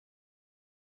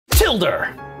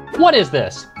Tilder! What is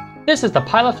this? This is the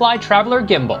Pilotfly Traveler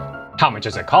Gimbal. How much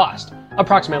does it cost?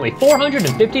 Approximately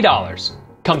 $450.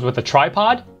 Comes with a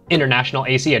tripod, international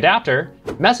AC adapter,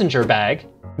 messenger bag,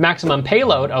 maximum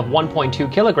payload of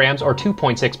 1.2 kilograms or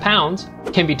 2.6 pounds,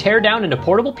 can be teared down into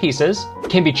portable pieces,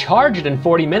 can be charged in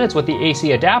 40 minutes with the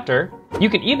AC adapter. You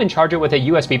can even charge it with a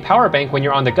USB power bank when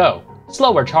you're on the go.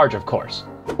 Slower charge, of course.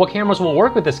 What cameras will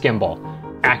work with this gimbal?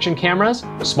 Action cameras,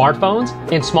 smartphones,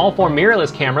 and small form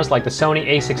mirrorless cameras like the Sony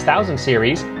a6000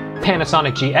 series,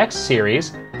 Panasonic GX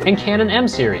series, and Canon M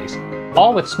series,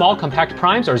 all with small compact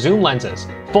primes or zoom lenses.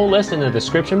 Full list in the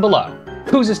description below.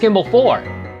 Who's this gimbal for?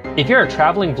 If you're a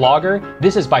traveling vlogger,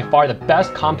 this is by far the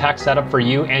best compact setup for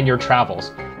you and your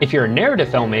travels. If you're a narrative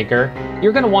filmmaker,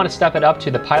 you're going to want to step it up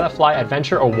to the Pilotfly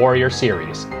Adventure or Warrior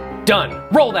series. Done!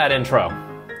 Roll that intro!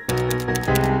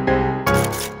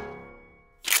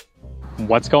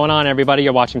 What's going on, everybody?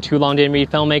 You're watching Too Long Didn't Read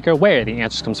Filmmaker, where the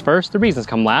answers comes first, the reasons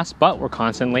come last, but we're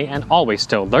constantly and always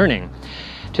still learning.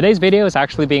 Today's video is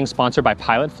actually being sponsored by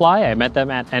Pilotfly. I met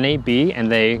them at NAB and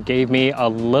they gave me a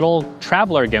little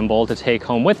traveler gimbal to take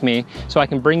home with me so I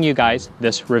can bring you guys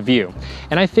this review.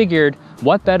 And I figured,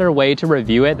 what better way to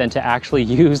review it than to actually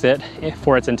use it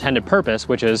for its intended purpose,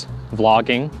 which is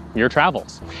vlogging your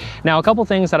travels. Now, a couple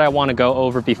things that I want to go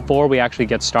over before we actually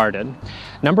get started.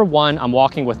 Number one, I'm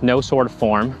walking with no sort of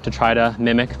form to try to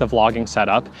mimic the vlogging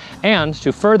setup. And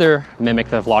to further mimic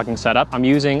the vlogging setup, I'm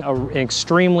using an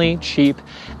extremely cheap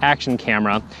action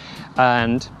camera.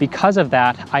 And because of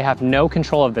that, I have no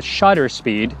control of the shutter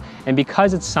speed. And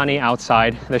because it's sunny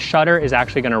outside, the shutter is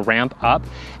actually going to ramp up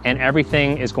and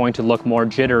everything is going to look more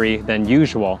jittery than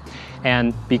usual.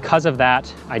 And because of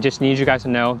that, I just need you guys to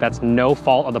know that's no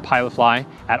fault of the Pilotfly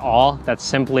at all. That's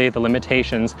simply the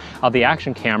limitations of the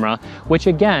action camera, which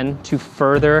again, to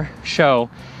further show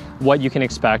what you can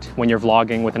expect when you're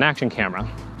vlogging with an action camera.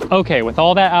 Okay, with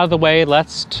all that out of the way,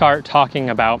 let's start talking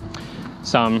about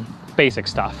some basic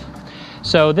stuff.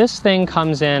 So this thing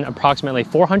comes in approximately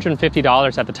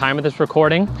 $450 at the time of this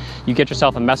recording. You get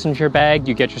yourself a messenger bag,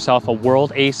 you get yourself a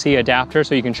world AC adapter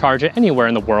so you can charge it anywhere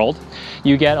in the world.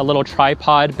 You get a little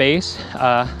tripod base,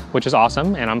 which is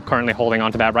awesome, and I'm currently holding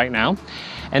onto that right now.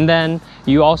 And then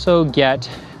you also get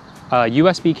a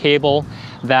USB cable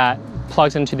that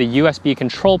plugs into the USB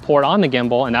control port on the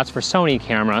gimbal, and that's for Sony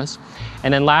cameras.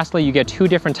 And then lastly, you get two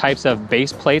different types of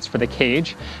base plates for the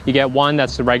cage. You get one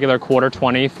that's the regular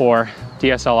 1/4-20 for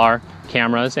DSLR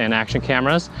cameras and action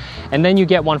cameras. And then you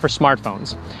get one for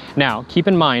smartphones. Now, keep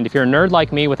in mind, if you're a nerd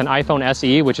like me with an iPhone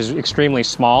SE, which is extremely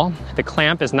small, the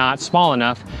clamp is not small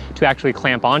enough to actually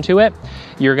clamp onto it.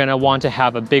 You're gonna want to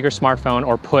have a bigger smartphone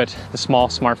or put the small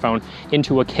smartphone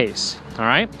into a case, all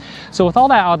right? So with all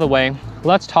that out of the way,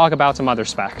 let's talk about some other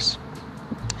specs.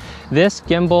 This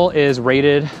gimbal is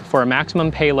rated for a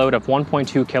maximum payload of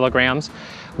 1.2 kilograms,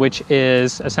 which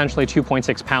is essentially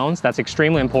 2.6 pounds. That's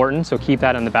extremely important, so keep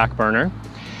that in the back burner.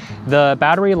 The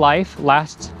battery life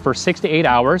lasts for 6 to 8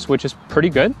 hours, which is pretty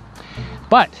good.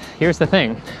 But here's the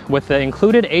thing, with the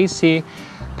included AC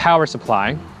power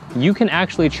supply, you can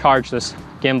actually charge this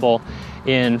gimbal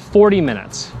in 40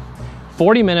 minutes.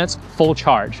 40 minutes full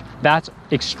charge. That's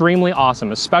extremely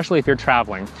awesome, especially if you're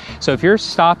traveling. So if you're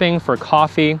stopping for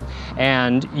coffee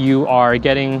and you are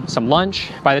getting some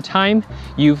lunch, by the time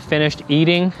you've finished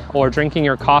eating or drinking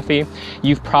your coffee,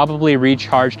 you've probably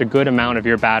recharged a good amount of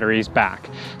your batteries back.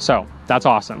 So that's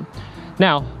awesome.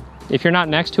 Now, if you're not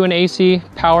next to an AC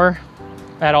power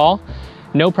at all,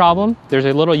 no problem. There's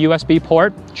a little USB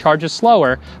port, charges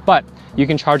slower, but you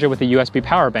can charge it with a USB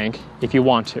power bank if you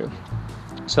want to.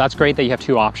 So that's great that you have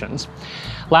two options.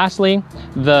 Lastly,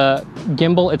 the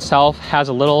gimbal itself has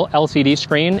a little LCD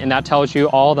screen, and that tells you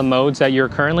all the modes that you're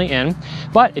currently in.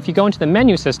 But if you go into the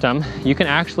menu system, you can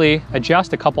actually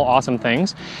adjust a couple awesome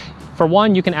things. For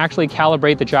one, you can actually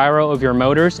calibrate the gyro of your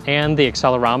motors and the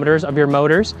accelerometers of your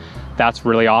motors. That's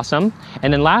really awesome.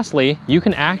 And then lastly, you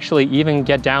can actually even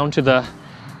get down to the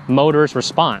motor's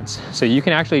response. So you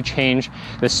can actually change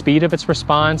the speed of its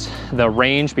response, the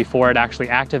range before it actually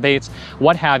activates,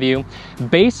 what have you.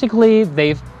 Basically,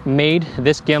 they've made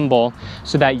this gimbal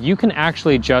so that you can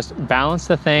actually just balance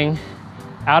the thing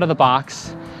out of the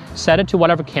box, set it to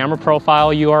whatever camera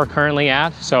profile you are currently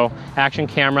at. So action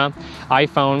camera,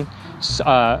 iPhone,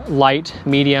 light,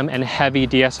 medium, and heavy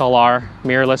DSLR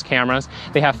mirrorless cameras.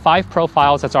 They have 5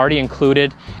 profiles that's already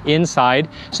included inside.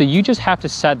 So you just have to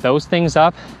set those things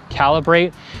up,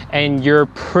 calibrate, and you're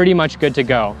pretty much good to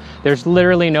go. There's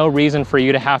literally no reason for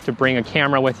you to have to bring a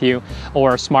camera with you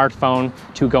or a smartphone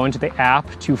to go into the app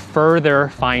to further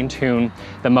fine-tune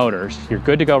the motors. You're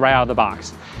good to go right out of the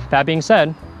box. That being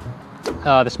said,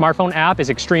 The smartphone app is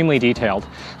extremely detailed.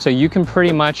 So you can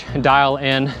pretty much dial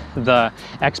in the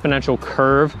exponential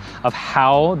curve of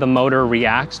how the motor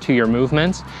reacts to your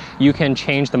movements. You can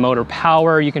change the motor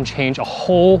power. You can change a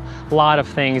whole lot of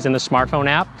things in the smartphone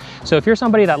app. So if you're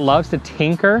somebody that loves to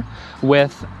tinker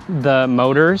with the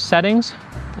motor settings,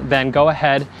 then go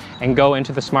ahead and go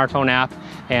into the smartphone app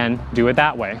and do it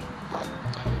that way.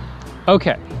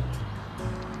 Okay,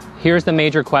 here's the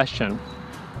major question.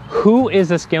 Who is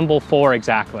this gimbal for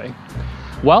exactly?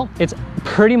 Well, it's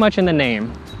pretty much in the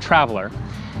name, traveler.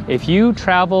 If you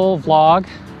travel, vlog,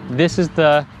 this is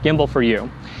the gimbal for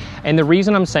you. And the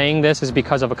reason I'm saying this is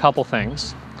because of a couple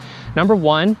things. Number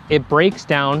one, it breaks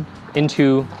down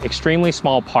into extremely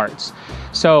small parts.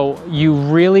 So you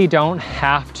really don't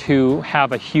have to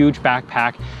have a huge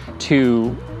backpack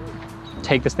to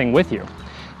take this thing with you.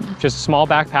 Just a small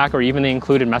backpack or even the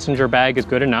included messenger bag is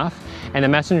good enough. And the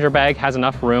messenger bag has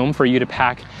enough room for you to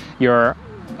pack your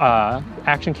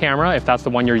action camera if that's the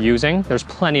one you're using. There's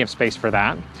plenty of space for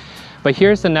that. But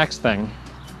here's the next thing.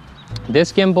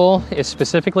 This gimbal is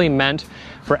specifically meant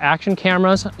for action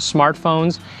cameras,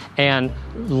 smartphones, and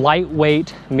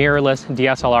lightweight mirrorless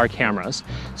DSLR cameras,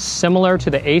 similar to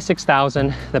the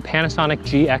A6000, the Panasonic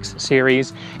GX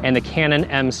series, and the Canon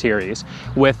M series,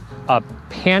 with a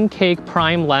pancake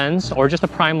prime lens, or just a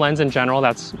prime lens in general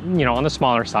that's, you know, on the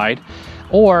smaller side,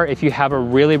 or if you have a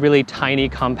really, really tiny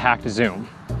compact zoom.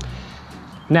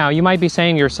 Now, you might be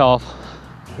saying to yourself,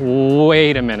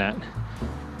 wait a minute.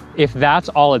 If that's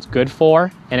all it's good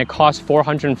for and it costs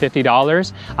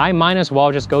 $450, I might as well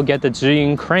just go get the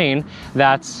Zhiyun crane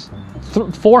that's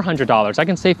 $400. I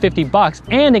can save 50 bucks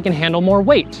and it can handle more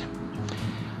weight.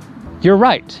 You're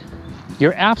right.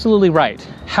 You're absolutely right.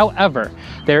 However,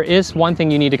 there is one thing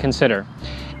you need to consider.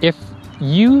 If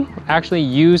you actually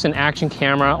use an action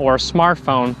camera or a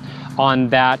smartphone on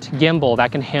that gimbal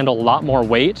that can handle a lot more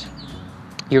weight,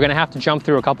 you're gonna have to jump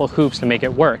through a couple of hoops to make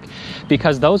it work,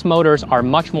 because those motors are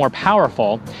much more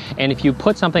powerful, and if you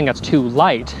put something that's too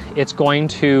light, it's going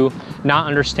to not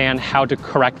understand how to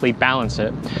correctly balance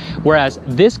it. Whereas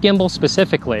this gimbal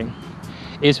specifically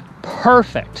is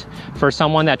perfect for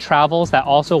someone that travels that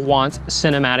also wants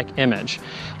cinematic image.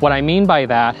 What I mean by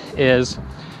that is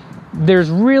there's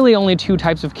really only three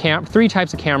types of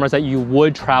cameras that you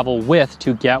would travel with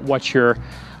to get what you're,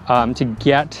 to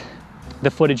get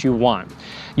the footage you want.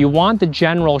 You want the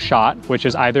general shot, which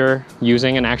is either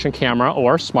using an action camera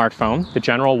or smartphone, the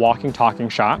general walking, talking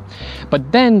shot.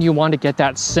 But then you want to get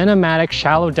that cinematic,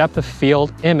 shallow depth of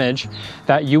field image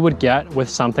that you would get with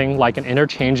something like an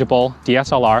interchangeable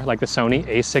DSLR, like the Sony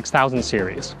A6000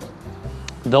 series.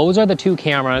 Those are the two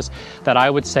cameras that I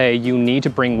would say you need to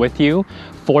bring with you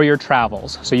for your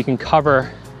travels, so you can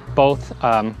cover both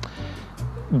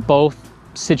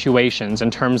situations in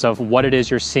terms of what it is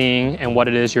you're seeing and what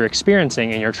it is you're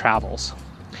experiencing in your travels.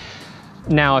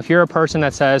 Now, if you're a person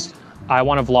that says, I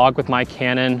want to vlog with my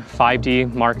Canon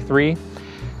 5D Mark III,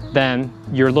 then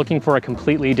you're looking for a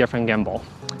completely different gimbal.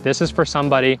 This is for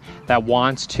somebody that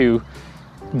wants to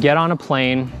get on a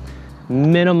plane,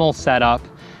 minimal setup,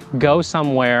 go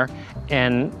somewhere,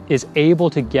 and is able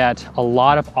to get a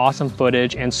lot of awesome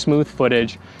footage and smooth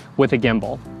footage with a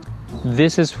gimbal.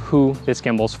 This is who this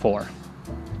gimbal's for.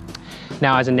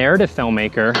 Now, as a narrative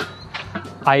filmmaker,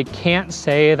 I can't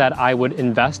say that I would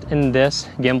invest in this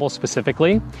gimbal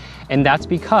specifically, and that's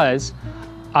because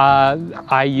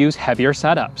I use heavier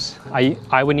setups.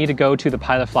 I would need to go to the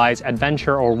Pilotfly's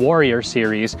Adventure or Warrior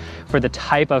series for the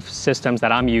type of systems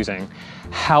that I'm using.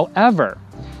 However,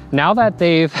 now that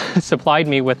they've supplied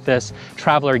me with this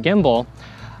traveler gimbal,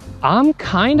 I'm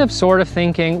kind of sort of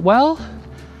thinking, well,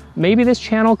 maybe this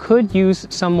channel could use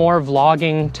some more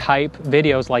vlogging type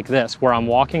videos like this, where I'm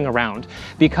walking around,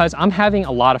 because I'm having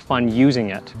a lot of fun using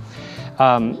it.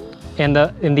 And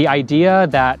the idea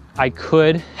that I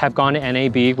could have gone to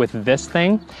NAB with this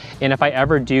thing, and if I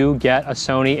ever do get a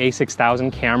Sony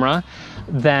A6000 camera,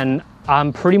 then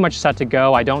I'm pretty much set to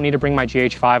go. I don't need to bring my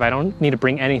GH5. I don't need to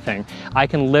bring anything. I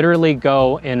can literally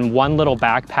go in one little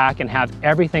backpack and have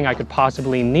everything I could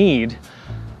possibly need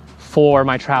for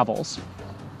my travels.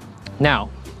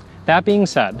 Now, that being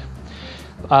said,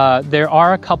 there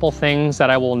are a couple things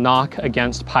that I will knock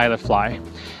against Pilotfly,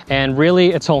 and really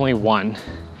it's only one.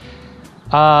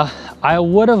 I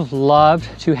would have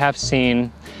loved to have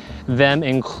seen them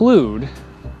include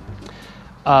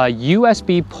a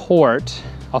USB port,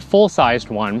 a full-sized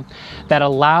one, that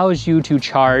allows you to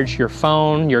charge your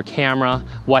phone, your camera,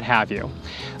 what have you.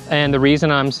 And the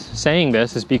reason I'm saying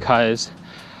this is because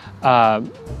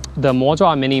The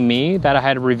Mozua Mini Me that I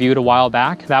had reviewed a while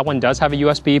back, that one does have a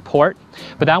USB port,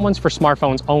 but that one's for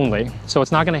smartphones only, so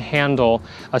it's not going to handle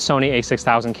a Sony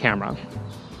a6000 camera.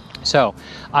 So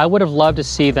I would have loved to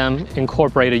see them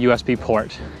incorporate a USB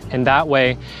port, and that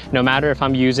way, no matter if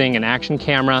I'm using an action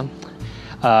camera,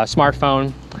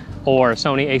 smartphone, or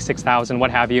Sony a6000,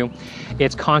 what have you,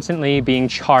 it's constantly being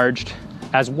charged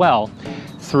as well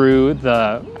through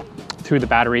the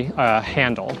battery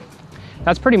handle.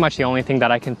 That's pretty much the only thing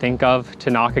that I can think of to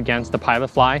knock against the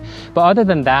Pilotfly. But other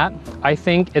than that, I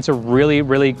think it's a really,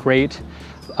 really great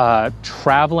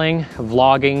traveling,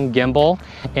 vlogging gimbal.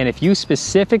 And if you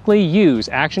specifically use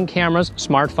action cameras,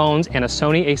 smartphones, and a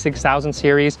Sony a6000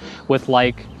 series with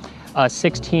like a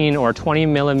 16 or 20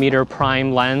 millimeter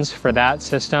prime lens for that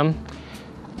system,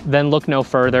 then look no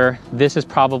further. This is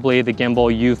probably the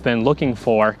gimbal you've been looking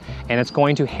for, and it's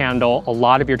going to handle a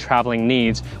lot of your traveling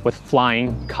needs with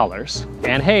flying colors.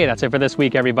 And hey, that's it for this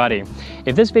week, everybody.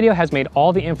 If this video has made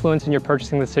all the influence in your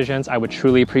purchasing decisions, I would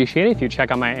truly appreciate it if you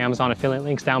check out my Amazon affiliate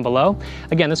links down below.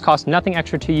 Again, this costs nothing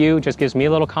extra to you, just gives me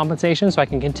a little compensation so I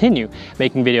can continue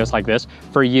making videos like this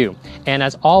for you. And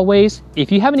as always,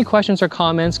 if you have any questions or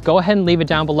comments, go ahead and leave it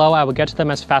down below. I will get to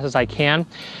them as fast as I can.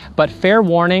 But fair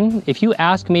warning, if you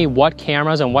ask me what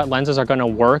cameras and what lenses are going to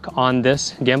work on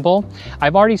this gimbal,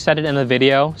 I've already said it in the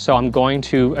video, so I'm going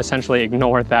to essentially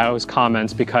ignore those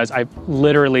comments because I've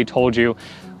literally told you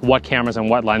what cameras and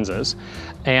what lenses.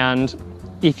 And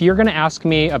if you're going to ask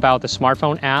me about the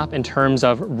smartphone app in terms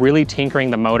of really tinkering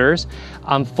the motors,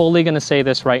 I'm fully going to say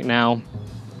this right now.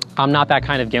 I'm not that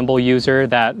kind of gimbal user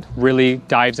that really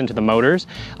dives into the motors.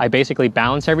 I basically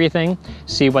balance everything,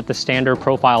 see what the standard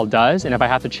profile does, and if I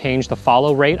have to change the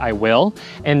follow rate, I will.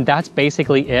 And that's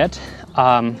basically it.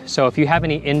 So if you have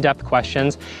any in-depth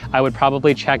questions, I would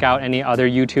probably check out any other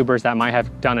YouTubers that might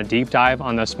have done a deep dive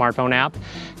on the smartphone app,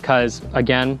 because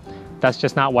again, that's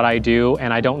just not what I do,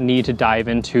 and I don't need to dive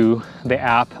into the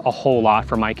app a whole lot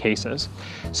for my cases.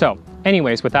 So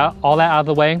anyways, with all that out of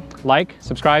the way, like,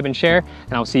 subscribe, and share,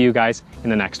 and I'll see you guys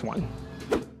in the next one.